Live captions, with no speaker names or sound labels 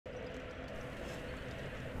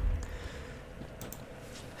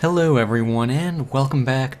Hello everyone and welcome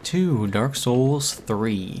back to Dark Souls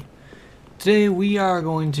 3. Today we are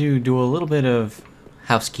going to do a little bit of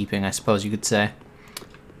housekeeping, I suppose you could say.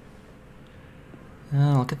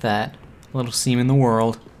 Oh, look at that. A little seam in the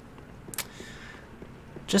world.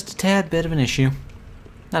 Just a tad bit of an issue.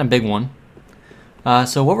 Not a big one.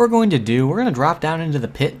 So what we're going to do, we're going to drop down into the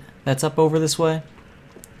pit that's up over this way.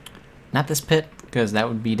 Not this pit, because that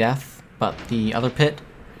would be death, but the other pit.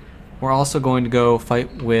 We're also going to go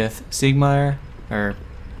fight with Sigmar, or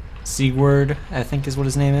Sigurd, I think is what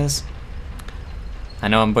his name is. I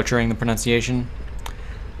know I'm butchering the pronunciation,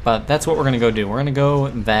 but that's what we're going to go do. We're going to go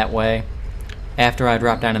that way after I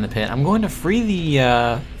drop down in the pit. I'm going to free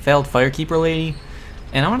the failed Firekeeper lady,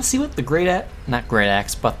 and I want to see what the Great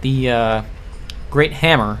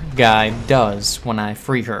Hammer guy does when I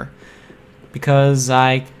free her. Because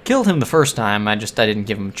I killed him the first time, I didn't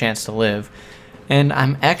give him a chance to live. And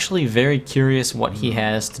I'm actually very curious what he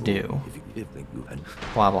has to do.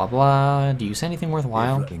 Blah, blah, blah. Do you say anything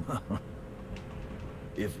worthwhile?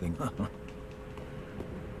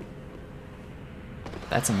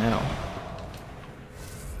 That's a no.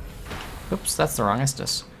 Oops, that's the wrong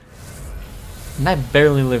Estus. And I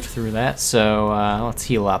barely lived through that, so let's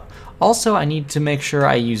heal up. Also, I need to make sure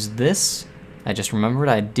I use this. I just remembered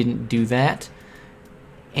I didn't do that.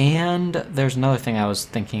 And there's another thing I was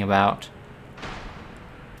thinking about.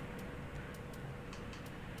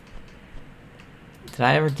 Did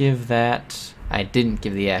I ever give that? I didn't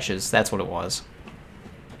give the ashes. That's what it was.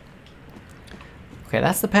 Okay,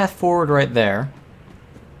 that's the path forward right there.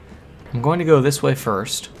 I'm going to go this way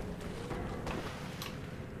first.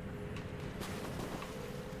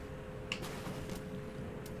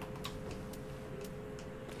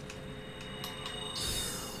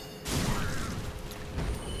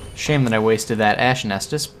 Shame that I wasted that Ash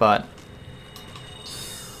Estus, but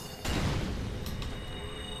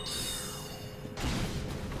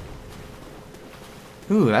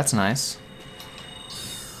ooh, that's nice.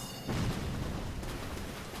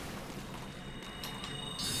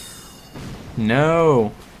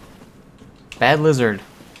 No! Bad lizard.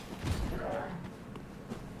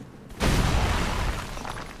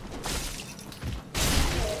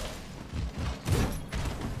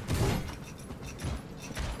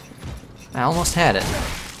 I almost had it.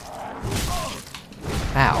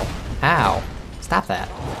 Ow. Ow. Stop that.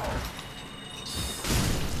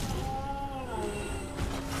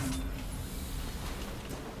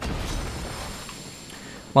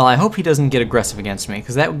 Well, I hope he doesn't get aggressive against me,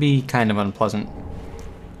 because that would be kind of unpleasant.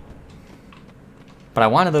 But I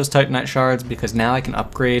wanted those Titanite shards because now I can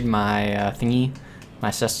upgrade my thingy, my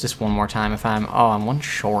Estus one more time if I'm... Oh, I'm one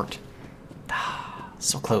short.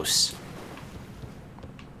 So close.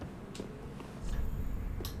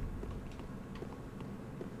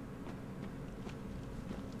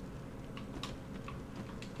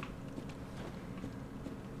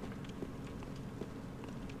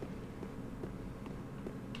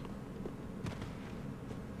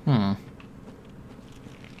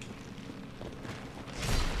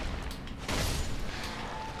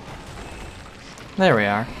 There we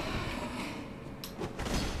are.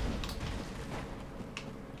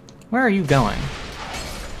 Where are you going?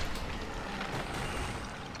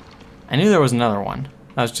 I knew there was another one.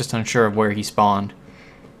 I was just unsure of where he spawned.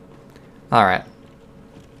 Alright.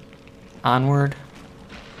 Onward.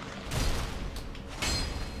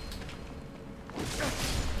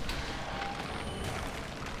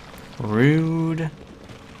 Rude.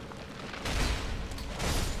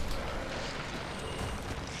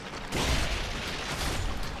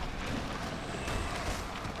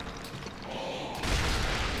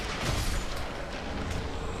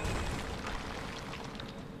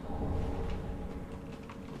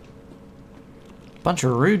 Bunch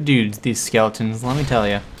of rude dudes, these skeletons, let me tell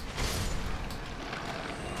you.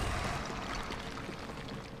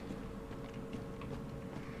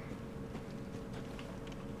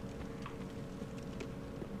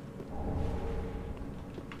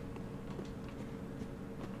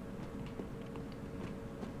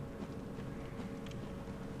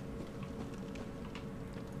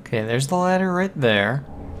 Okay, there's the ladder right there.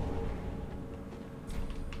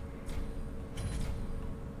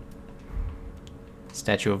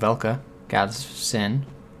 Statue of Velka, goddess of sin.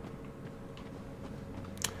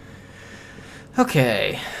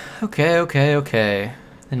 Okay.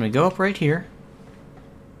 Then we go up right here.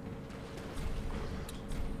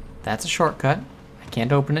 That's a shortcut. I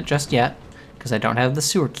can't open it just yet, because I don't have the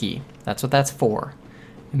sewer key. That's what that's for.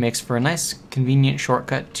 It makes for a nice, convenient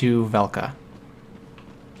shortcut to Velka.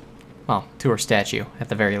 Well, to her statue, at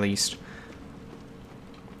the very least.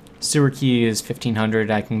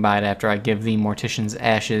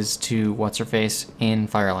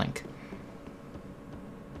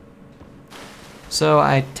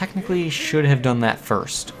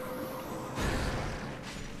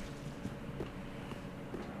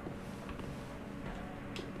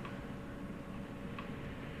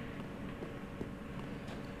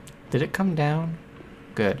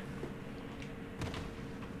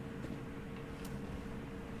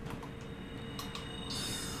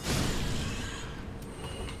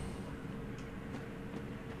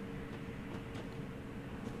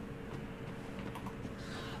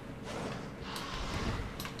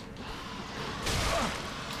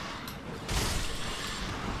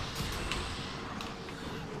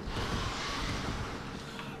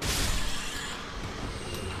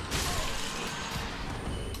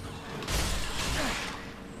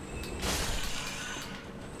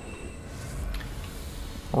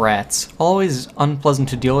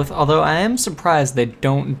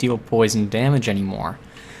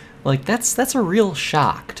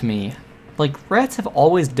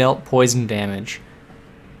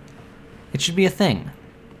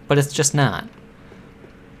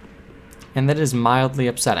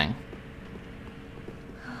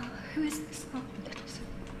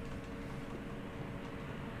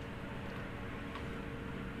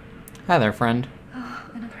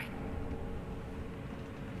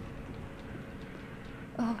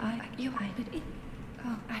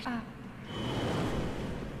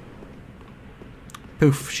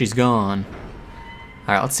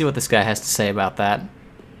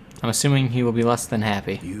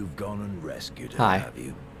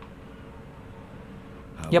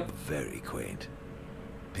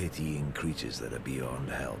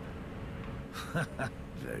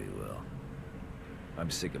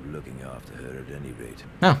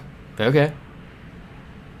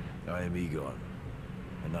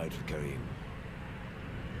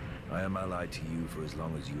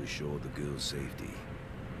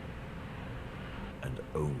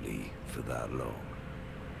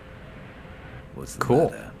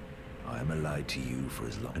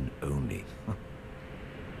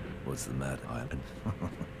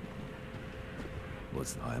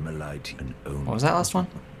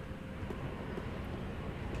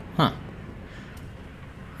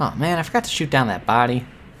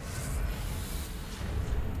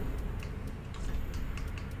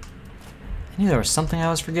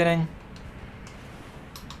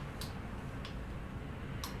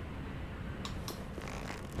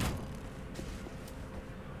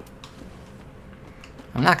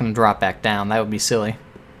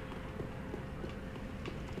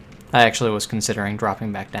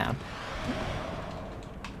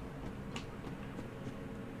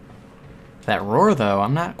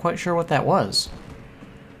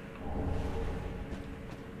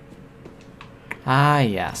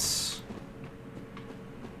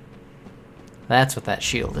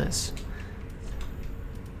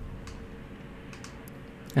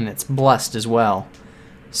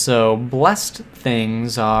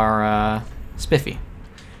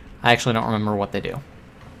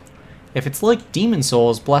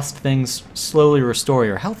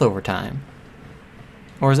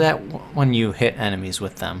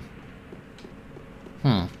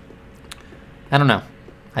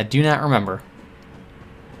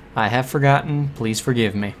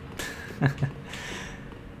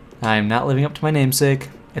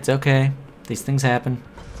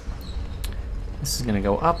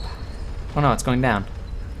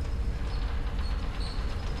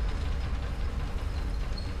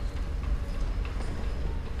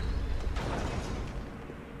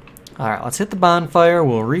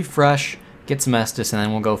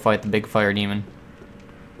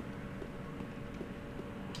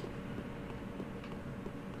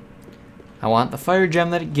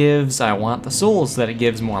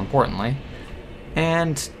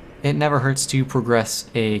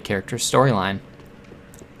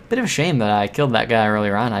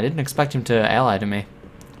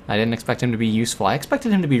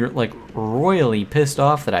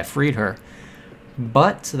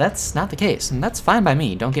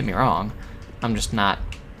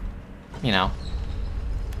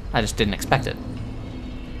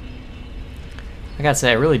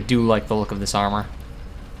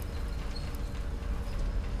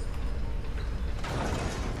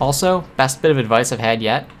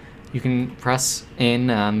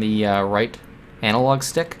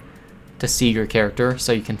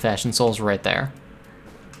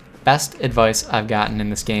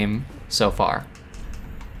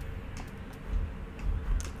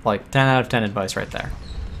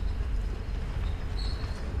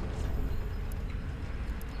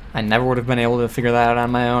 I never would have been able to figure that out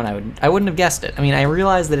on my own. I wouldn't have guessed it. I mean, I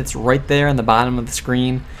realized that it's right there in the bottom of the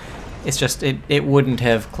screen. It's just, it wouldn't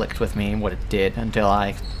have clicked with me what it did until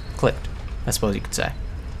I clicked, I suppose you could say.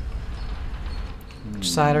 Which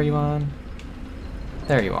side are you on?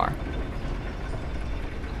 There you are.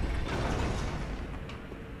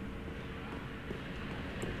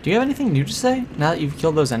 Do you have anything new to say, now that you've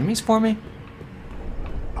killed those enemies for me?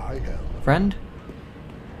 I have. Friend?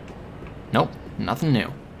 Nope, nothing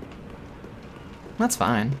new. That's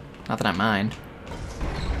fine. Not that I mind.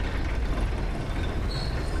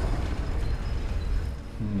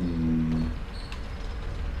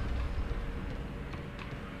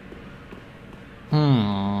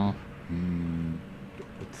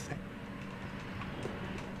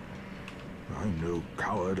 I'm no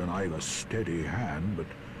coward and I've a steady hand, but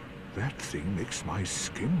that thing makes my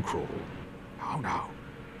skin crawl. How now?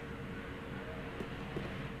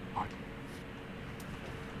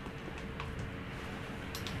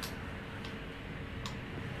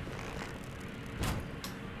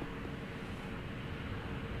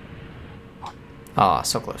 Ah,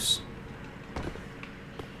 so close.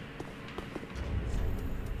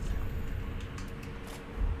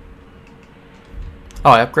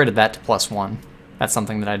 Oh, I upgraded that to +1. That's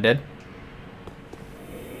something that I did.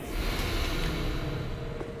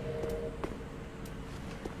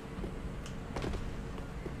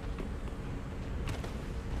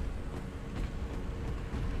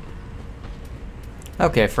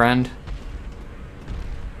 Okay, friend.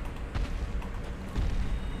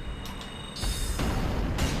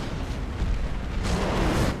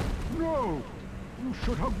 No! You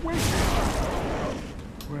should have waited!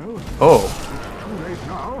 Well, Oh. it's too late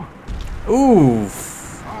now.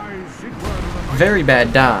 Oof. I think we're Very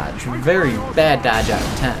bad dodge. Very bad dodge out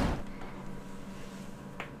of 10.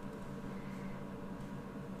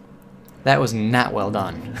 That was not well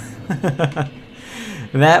done.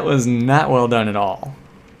 That was not well done at all.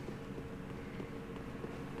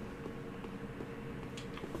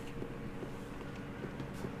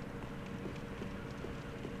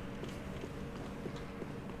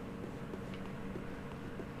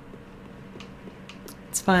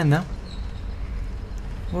 It's fine though.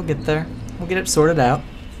 We'll get there. We'll get it sorted out.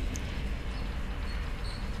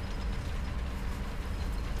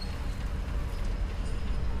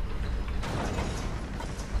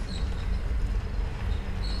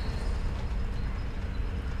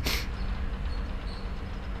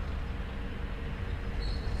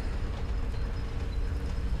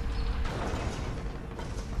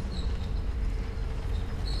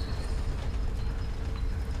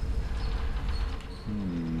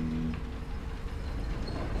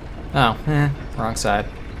 Oh, wrong side.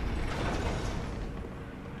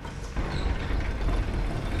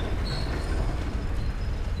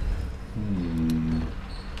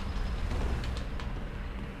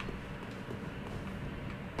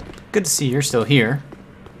 Good to see you're still here.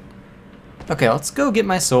 Okay, let's go get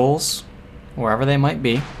my souls, wherever they might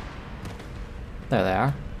be. There they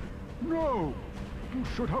are. No! You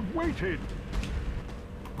should have waited!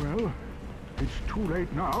 Well, it's too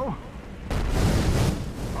late now.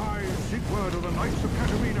 I, Sigurd of the Knights of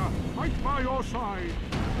Katarina, fight by your side!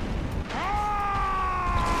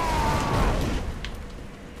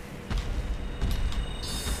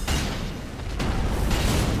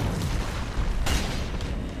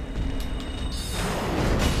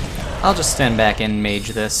 I'll just stand back and mage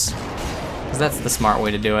this, because that's the smart way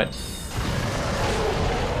to do it.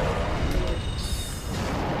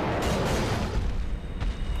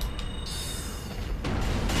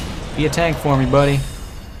 Be a tank for me, buddy.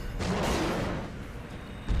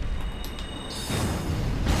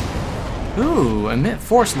 Ooh, emit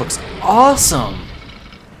force looks awesome.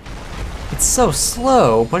 It's so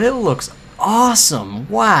slow, but it looks awesome.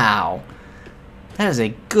 Wow. That is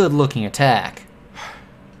a good looking attack.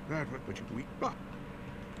 That was what you weak buck.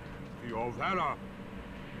 Your valor.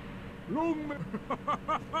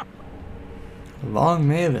 Long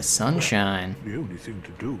may the sun shine. The only thing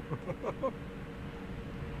to do.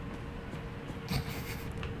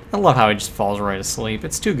 I love how he just falls right asleep.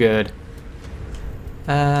 It's too good.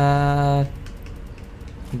 Bow.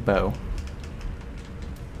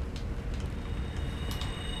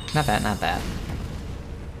 Not that, not that.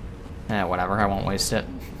 Whatever, I won't waste it.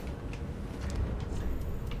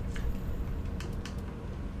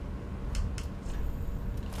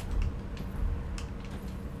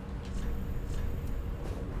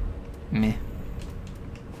 Meh.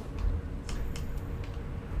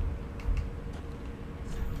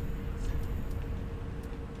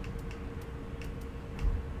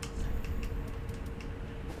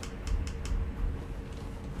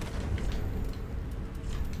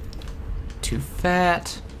 too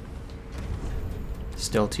fat.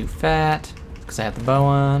 Still too fat, because I have the bow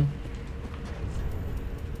on.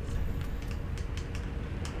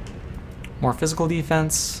 More physical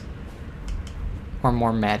defense, or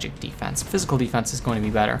more magic defense. Physical defense is going to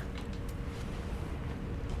be better.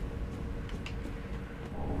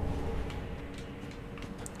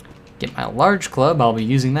 Get my large club, I'll be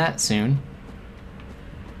using that soon.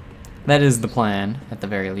 That is the plan, at the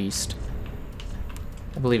very least.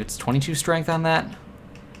 I believe it's 22 strength on that.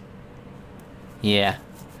 Yeah.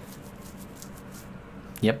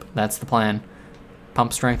 Yep, that's the plan.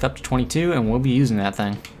 Pump strength up to 22, and we'll be using that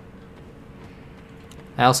thing.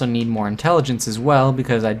 I also need more intelligence as well,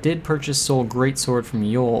 because I did purchase Soul Greatsword from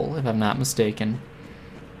Yol, if I'm not mistaken.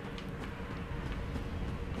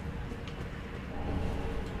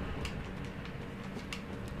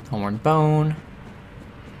 Homeward Bone.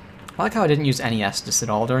 I like how I didn't use any Estus at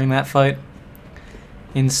all during that fight.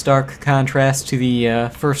 In stark contrast to the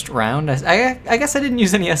first round. I guess I didn't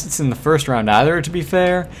use any Estus in the first round either, to be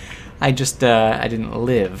fair. I just, I didn't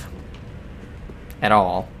live. At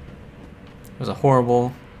all. It was a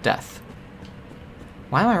horrible death.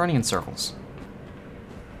 Why am I running in circles?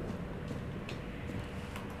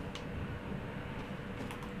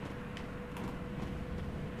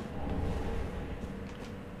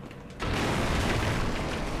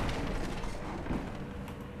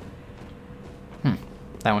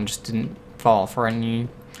 That one just didn't fall for any...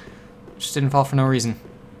 Just didn't fall for no reason.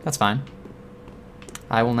 That's fine.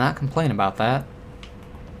 I will not complain about that.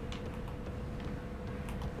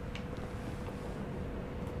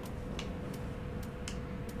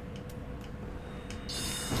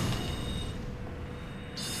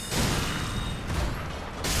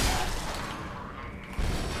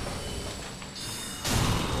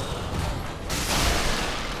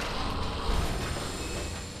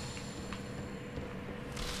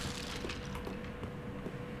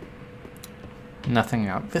 Nothing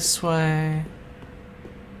out this way.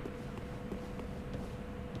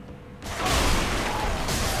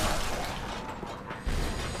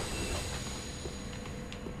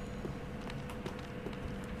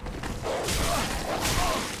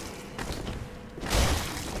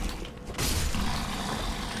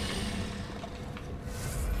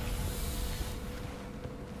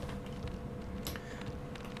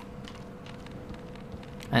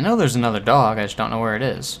 I know there's another dog, I just don't know where it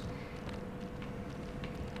is.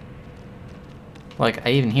 Like,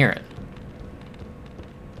 I even hear it.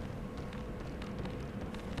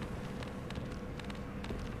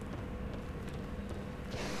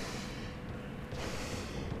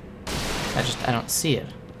 I don't see it.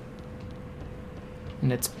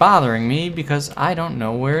 And it's bothering me because I don't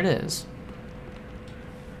know where it is.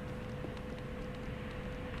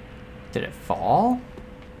 Did it fall?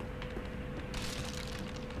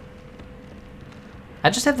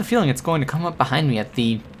 I just have the feeling it's going to come up behind me at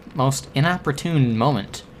the most inopportune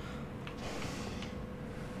moment.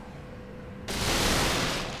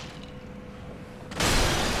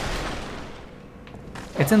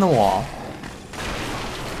 It's in the wall.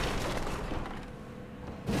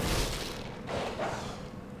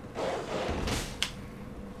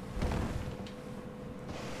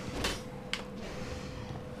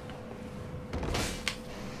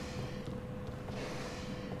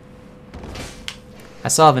 I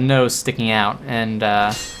saw the nose sticking out, and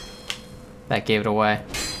that gave it away.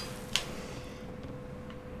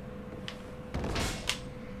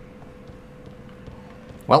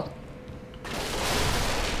 Well.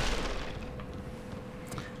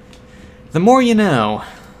 The more you know.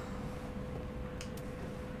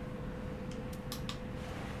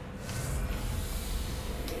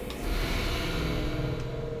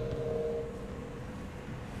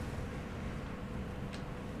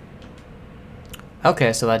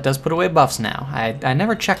 Okay, so that does put away buffs now. I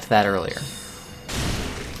never checked that earlier.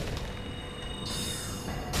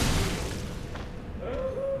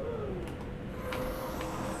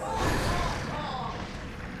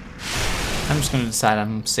 I'm just going to decide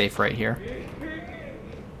I'm safe right here.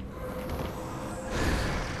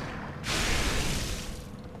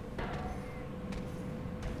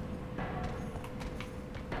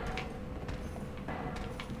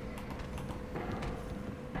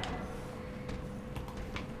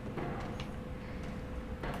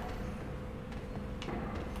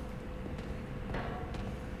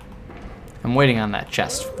 I'm waiting on that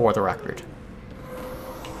chest, for the record.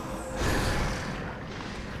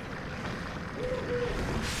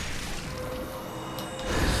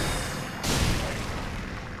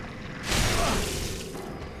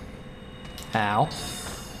 Ow.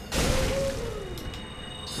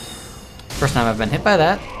 First time I've been hit by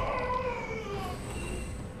that.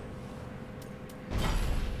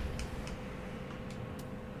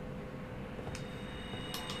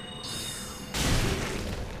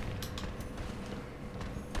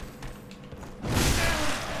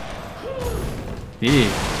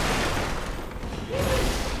 Yeah.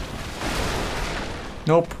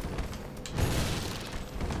 Nope.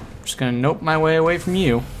 Just gonna nope my way away from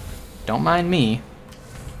you. Don't mind me.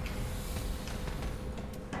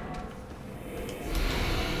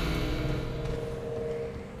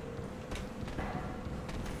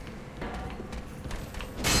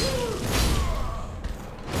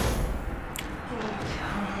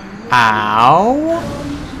 Ow!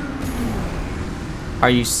 Are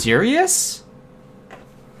you serious?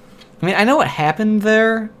 I mean, I know what happened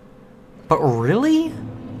there, but really?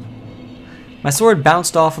 My sword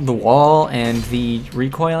bounced off of the wall, and the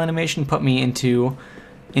recoil animation put me into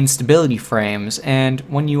instability frames, and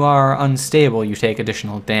when you are unstable, you take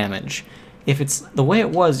additional damage. If it's the way it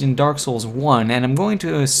was in Dark Souls 1, and I'm going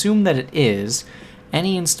to assume that it is,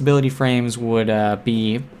 any instability frames would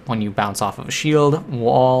be when you bounce off of a shield,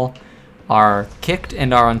 wall, are kicked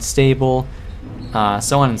and are unstable,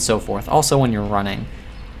 so on and so forth. Also when you're running.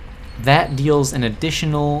 That deals an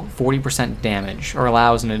additional 40% damage, or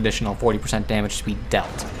allows an additional 40% damage to be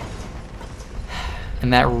dealt.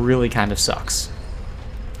 And that really kind of sucks.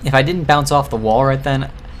 If I didn't bounce off the wall right then,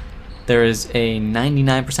 there is a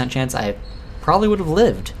 99% chance I probably would have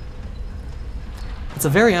lived. It's a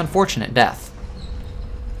very unfortunate death.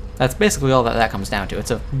 That's basically all that comes down to.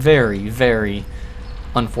 It's a very, very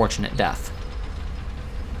unfortunate death.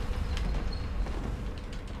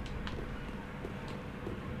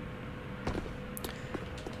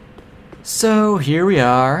 So here we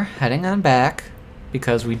are, heading on back,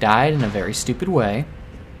 because we died in a very stupid way.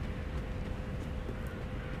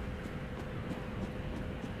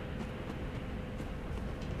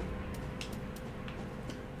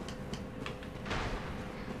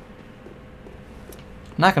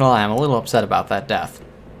 I'm not gonna lie, I'm a little upset about that death.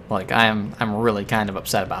 Like, I'm really kind of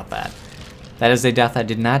upset about that. That is a death I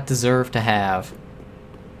did not deserve to have.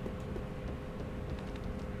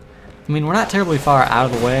 I mean, we're not terribly far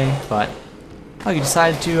out of the way, but... Oh, you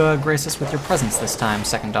decided to grace us with your presence this time,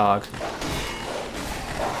 second dog.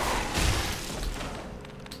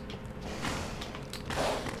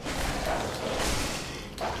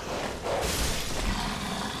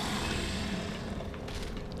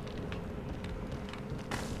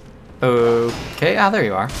 Okay, there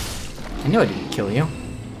you are. I knew I didn't kill you.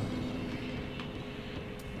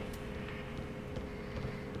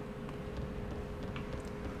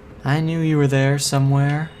 I knew you were there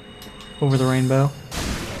somewhere over the rainbow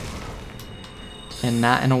and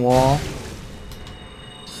not in a wall.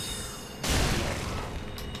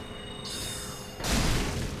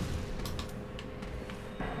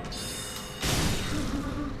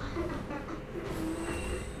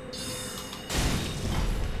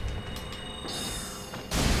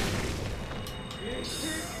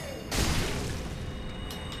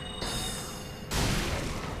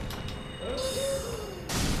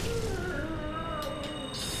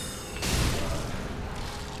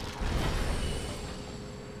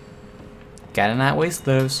 Gotta not waste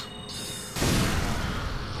those.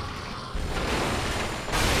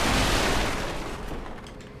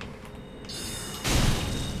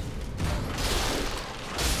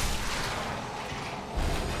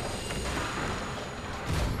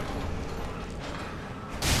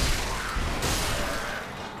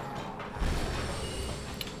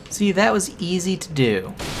 See, that was easy to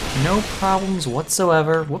do. No problems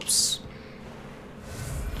whatsoever. Whoops.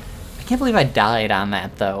 I can't believe I died on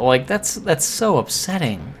that, though. Like, that's so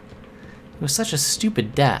upsetting. It was such a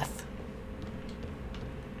stupid death.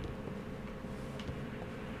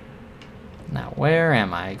 Now, where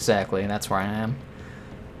am I exactly? That's where I am.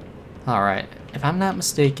 Alright, if I'm not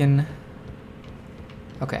mistaken...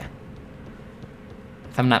 Okay.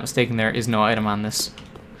 If I'm not mistaken, there is no item on this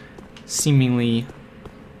seemingly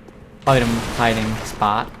item hiding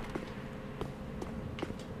spot.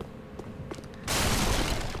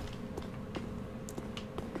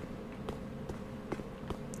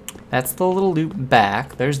 That's the little loop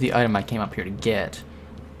back. There's the item I came up here to get.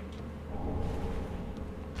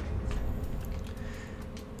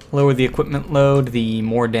 Lower the equipment load, the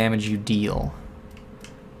more damage you deal.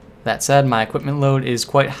 That said, my equipment load is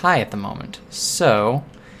quite high at the moment, so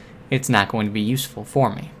it's not going to be useful for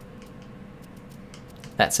me.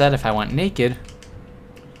 That said, if I went naked,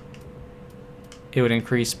 it would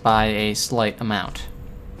increase by a slight amount.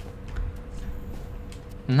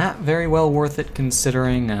 Not very well worth it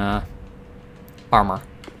considering armor.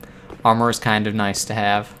 Armor is kind of nice to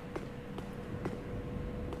have.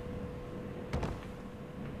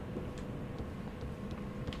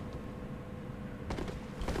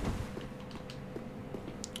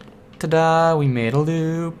 Ta-da, we made a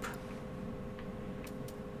loop.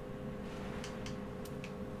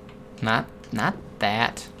 Not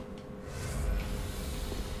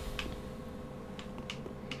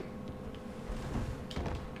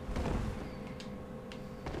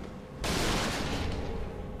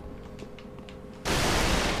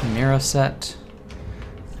Hero set.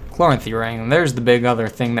 Chloranthy ring. There's the big other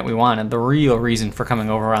thing that we wanted. The real reason for coming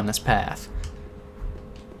over on this path.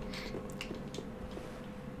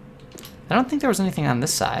 I don't think there was anything on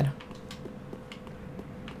this side.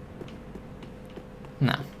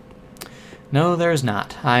 No. No, there's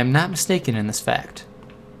not. I am not mistaken in this fact.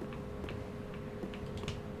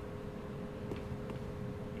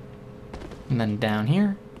 And then down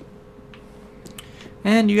here.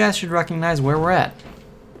 And you guys should recognize where we're at.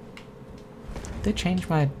 Did they change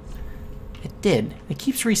my... It did. It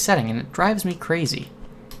keeps resetting and it drives me crazy.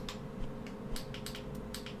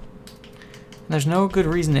 And there's no good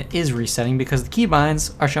reason it is resetting because the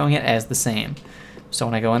keybinds are showing it as the same. So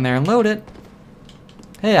when I go in there and load it,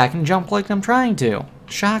 hey, I can jump like I'm trying to.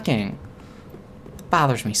 Shocking. It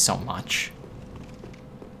bothers me so much.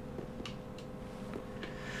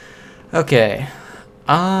 Okay.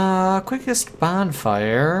 Quickest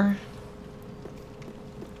bonfire.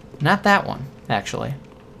 Not that one, actually.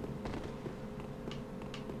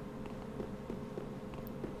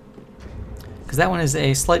 Because that one is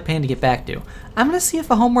a slight pain to get back to. I'm going to see if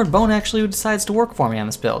a homeward bone actually decides to work for me on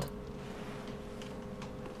this build.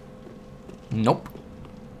 Nope.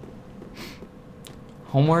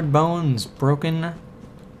 Homeward bone's broken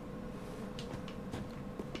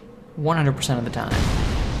 100% of the time.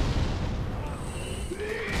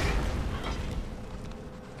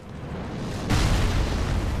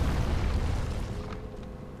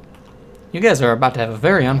 You guys are about to have a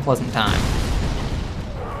very unpleasant time.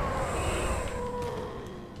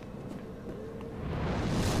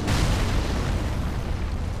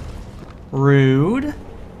 Rude.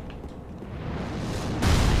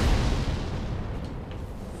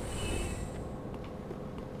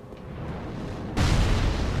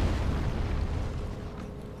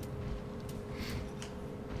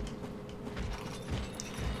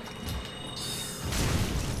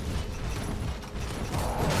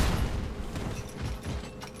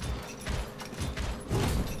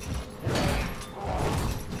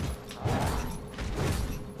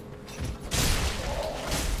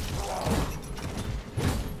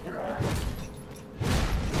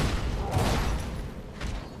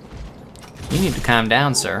 You need to calm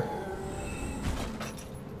down, sir.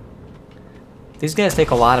 These guys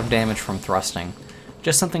take a lot of damage from thrusting.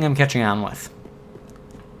 Just something I'm catching on with.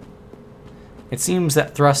 It seems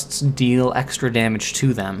that thrusts deal extra damage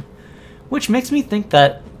to them, which makes me think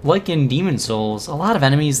that, like in Demon Souls, a lot of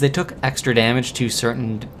enemies, they took extra damage to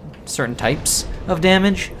certain types of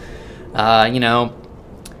damage. You know,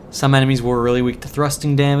 some enemies were really weak to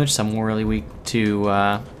thrusting damage, some were really weak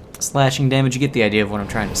to slashing damage. You get the idea of what I'm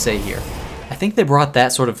trying to say here. I think they brought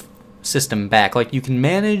that sort of system back. Like, you can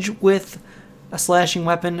manage with a slashing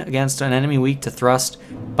weapon against an enemy weak to thrust,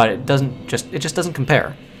 but it just doesn't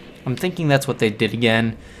compare. I'm thinking that's what they did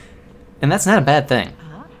again, and that's not a bad thing.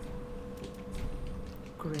 Ah,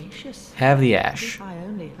 gracious. Have the ash. If I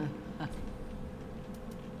only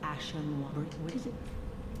ash and water. What is it?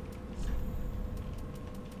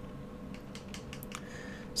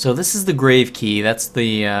 So this is the grave key. That's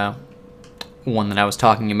the one that I was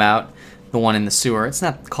talking about. The one in the sewer. It's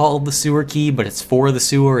not called the sewer key, but it's for the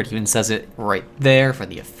sewer. It even says it right there for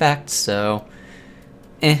the effect, so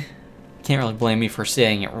can't really blame me for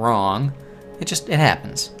saying it wrong. It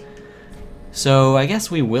happens. So I guess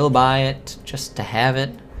we will buy it just to have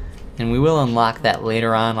it, and we will unlock that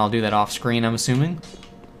later on. I'll do that off screen, I'm assuming.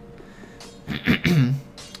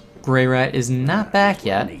 Grey Rat is not back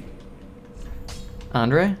yet.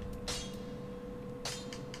 Andre?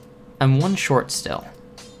 I'm one short still.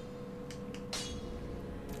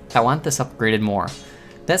 I want this upgraded more.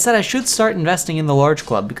 That said, I should start investing in the large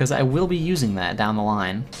club because I will be using that down the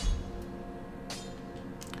line.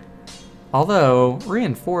 Although,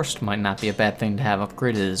 reinforced might not be a bad thing to have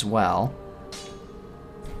upgraded as well.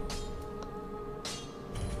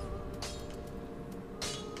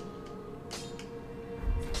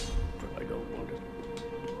 I don't want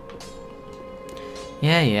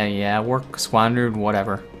it. Yeah, work squandered,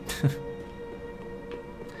 whatever.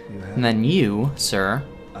 And then you, sir.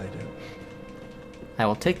 I don't. I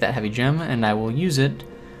will take that heavy gem and I will use it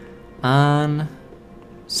on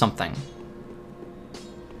something.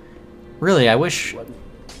 Really, I wish...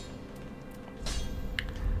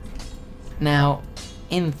 Now,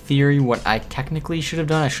 in theory, what I technically should have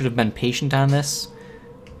done, I should have been patient on this.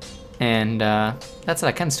 And that's it,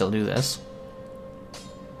 I can still do this.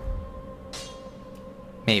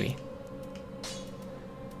 Maybe.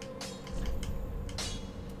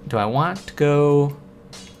 Do I want to go...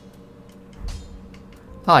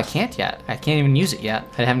 Oh, I can't yet. I can't even use it yet.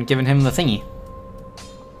 I haven't given him the thingy.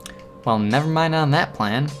 Well, never mind on that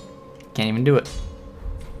plan. Can't even do it.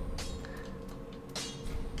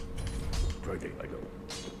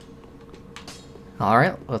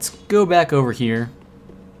 Alright, let's go back over here.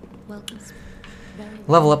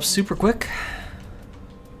 Level up super quick.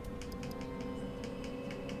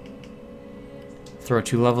 Throw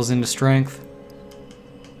 2 levels into strength.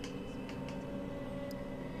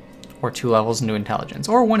 Or 2 levels into intelligence.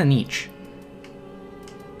 Or 1 in each.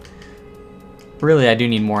 Really, I do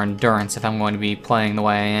need more endurance if I'm going to be playing the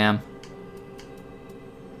way I am.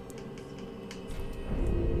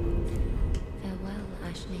 Farewell,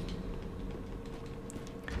 Ashley.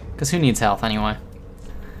 Because who needs health anyway?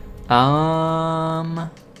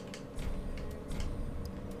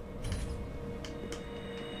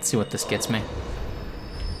 Let's see what this gets me.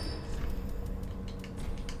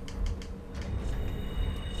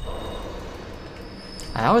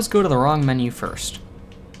 I always go to the wrong menu first.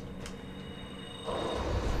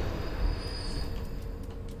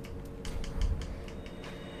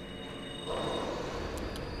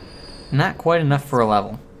 Not quite enough for a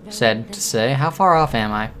level. Sad to say. How far off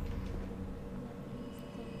am I?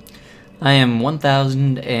 I am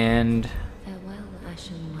 1,000 and... Farewell,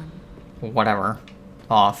 Ashen One. whatever.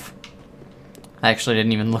 Off. I actually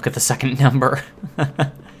didn't even look at the second number.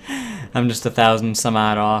 I'm just 1,000 some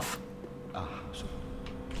odd off.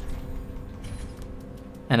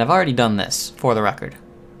 And I've already done this, for the record.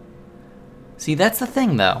 See, that's the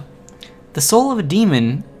thing, though. The Soul of a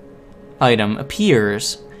Demon item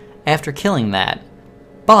appears after killing that,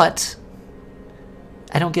 but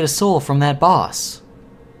I don't get a soul from that boss.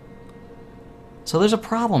 So there's a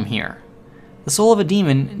problem here. The Soul of a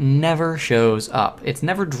Demon never shows up. It's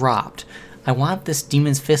never dropped. I want this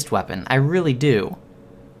Demon's Fist weapon. I really do.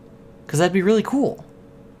 Because that'd be really cool.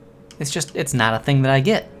 It's just, it's not a thing that I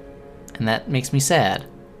get. And that makes me sad.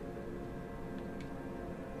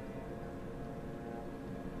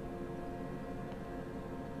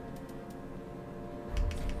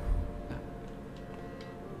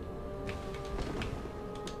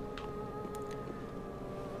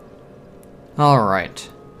 Alright,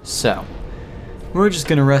 so we're just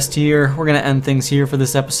gonna rest here. We're gonna end things here for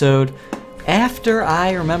this episode. After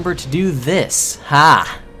I remember to do this.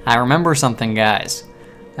 Ha! I remember something, guys.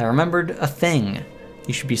 I remembered a thing.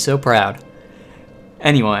 You should be so proud.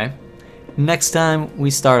 Anyway, next time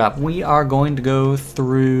we start up, we are going to go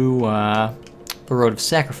through the Road of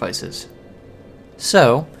Sacrifices.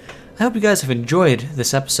 So, I hope you guys have enjoyed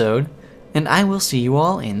this episode, and I will see you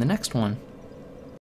all in the next one.